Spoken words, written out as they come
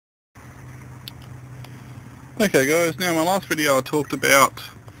Okay guys, now in my last video I talked about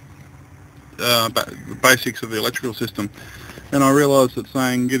the basics of the electrical system, and I realised that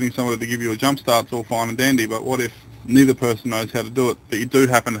saying getting somebody to give you a jump start's all fine and dandy, but what if neither person knows how to do it, but you do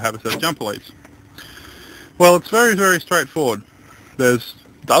happen to have a set of jumper leads? Well, it's very, very straightforward. There's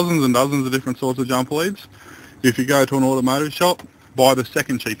dozens and dozens of different sorts of jumper leads. If you go to an automotive shop, buy the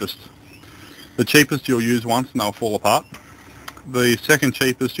second cheapest. The cheapest you'll use once and they'll fall apart. The second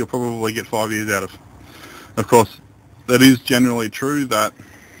cheapest you'll probably get 5 years out of. Of course, that is generally true that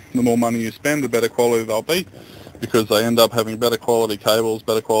the more money you spend, the better quality they'll be, because they end up having better quality cables,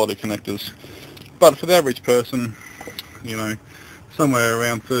 better quality connectors. But for the average person, you know, somewhere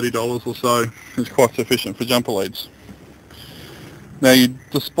around $30 or so is quite sufficient for jumper leads. Now,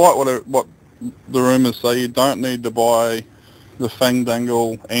 despite what the rumours say, you don't need to buy the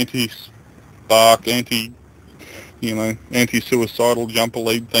fang-dangle anti-spark, anti-suicidal jumper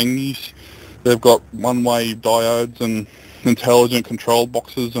lead thingies. They've got one-way diodes and intelligent control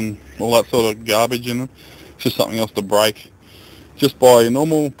boxes and all that sort of garbage in them. It's just something else to break. Just buy your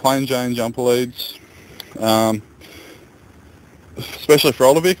normal plain Jane jumper leads, especially for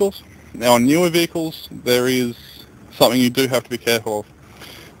older vehicles. Now on newer vehicles, there is something you do have to be careful of.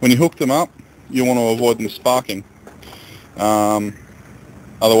 When you hook them up, you want to avoid them sparking.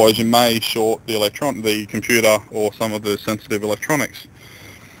 Otherwise you may short the computer or some of the sensitive electronics.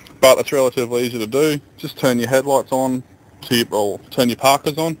 But it's relatively easy to do. Just turn your headlights on, or turn your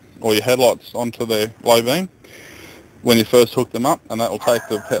parkers on, or your headlights onto their low beam when you first hook them up, and that will take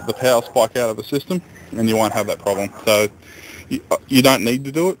the power spike out of the system, and you won't have that problem. So you don't need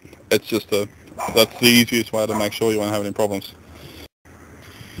to do it. It's just that's the easiest way to make sure you won't have any problems.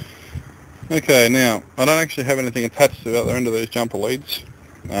 Okay, now I don't actually have anything attached to the other end of these jumper leads,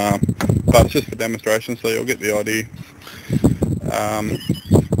 but it's just for demonstration, so you'll get the idea.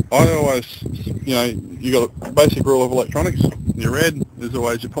 I always, you got a basic rule of electronics. Your red is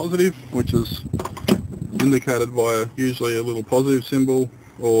always your positive, which is indicated by usually a little positive symbol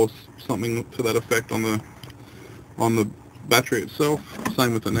or something to that effect on the battery itself.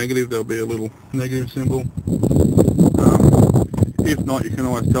 Same with the negative, there'll be a little negative symbol. If not, you can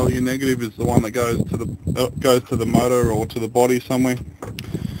always tell your negative is the one that goes to the motor or to the body somewhere.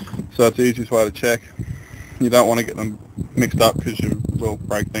 So that's the easiest way to check. You don't want to get them mixed up because you will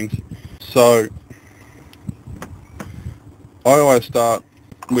break things. So I always start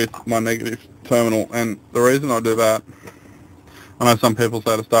with my negative terminal, and the reason I do that, I know some people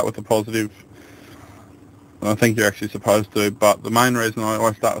say to start with the positive, and I think you're actually supposed to, but the main reason I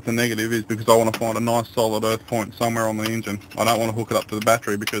always start with the negative is because I want to find a nice solid earth point somewhere on the engine. I don't want to hook it up to the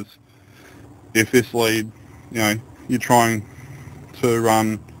battery, because if this lead, you're trying to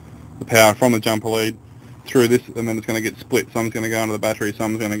run the power from the jumper lead through this, and then it's going to get split. Some's going to go into the battery,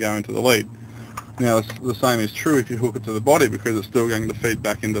 some's going to go into the lead. Now the same is true if you hook it to the body, because it's still going to feed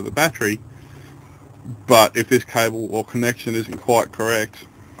back into the battery. But if this cable or connection isn't quite correct,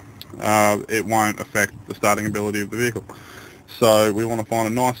 it won't affect the starting ability of the vehicle. So we want to find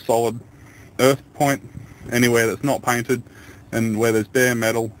a nice solid earth point anywhere that's not painted and where there's bare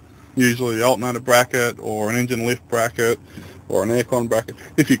metal, usually the alternator bracket or an engine lift bracket or an aircon bracket.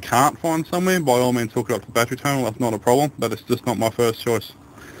 If you can't find somewhere, by all means hook it up to the battery terminal. That's not a problem, but it's just not my first choice.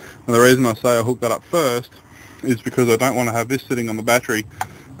 And the reason I say I hook that up first is because I don't want to have this sitting on the battery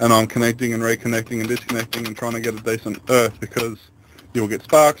and I'm connecting and reconnecting and disconnecting and trying to get a decent earth, because you'll get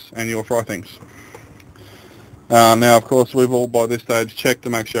sparks and you'll fry things. Now, of course, we've all by this stage checked to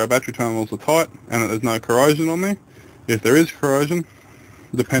make sure our battery terminals are tight and that there's no corrosion on there. If there is corrosion,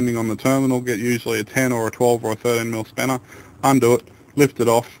 depending on the terminal, get usually a 10 or a 12 or a 13 mil spanner, undo it, lift it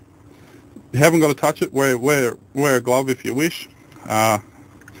off. You haven't got to touch it. Wear a glove if you wish.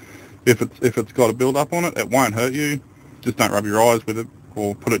 If it's got a build up on it, it won't hurt you. Just don't rub your eyes with it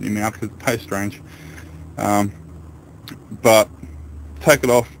or put it in your mouth because it tastes strange. But take it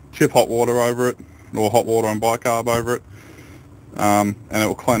off, chip hot water over it, or hot water and bicarb over it, and it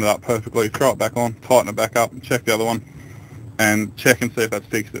will clean it up perfectly. Throw it back on, tighten it back up, and check the other one, and check and see if that's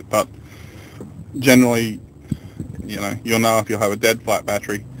fixed it. But generally, you'll know if you'll have a dead flat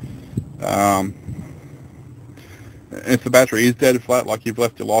battery. If the battery is dead flat, like you've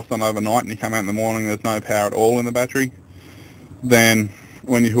left your lights on overnight and you come out in the morning, there's no power at all in the battery, then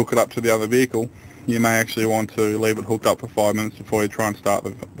when you hook it up to the other vehicle, you may actually want to leave it hooked up for 5 minutes before you try and start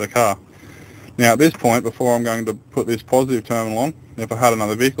the car. Now at this point, before I'm going to put this positive terminal on, if I had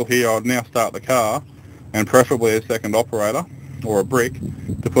another vehicle here, I'd now start the car, and preferably a second operator or a brick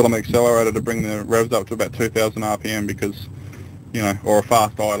to put on the accelerator to bring the revs up to about 2,000 RPM, because, or a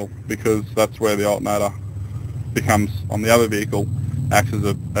fast idle, because that's where the alternator becomes, on the other vehicle, acts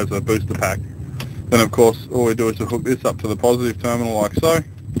as a booster pack. Then of course all we do is to hook this up to the positive terminal like so.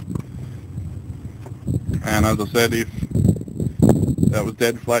 And as I said, if that was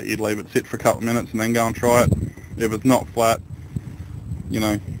dead flat, you'd leave it sit for a couple of minutes and then go and try it. If it's not flat, you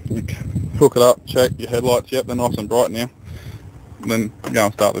know, you hook it up, check your headlights, yep, they're nice and bright now. Then go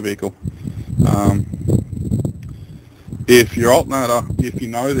and start the vehicle. If your alternator, if you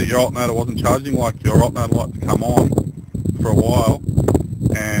know that your alternator wasn't charging, like your alternator light to come on for a while,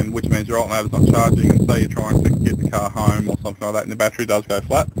 and which means your alternator's not charging, and say you're trying to get the car home or something like that, and the battery does go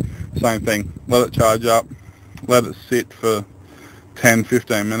flat, same thing. Let it charge up, let it sit for 10,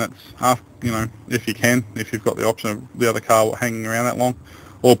 15 minutes, after, you know, if you can, if you've got the option of the other car hanging around that long,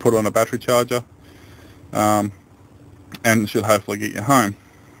 or put on a battery charger, and it should hopefully get you home.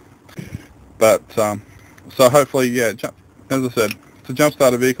 But, so hopefully, yeah, as I said, to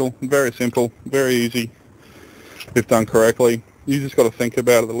jumpstart a vehicle, very simple, very easy, if done correctly. You just got to think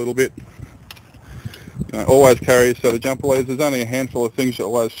about it a little bit. You know, always carry a set of jumper leads. There's only a handful of things you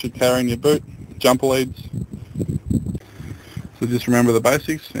always should carry in your boot. Jumper leads. So just remember the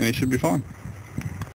basics and you should be fine.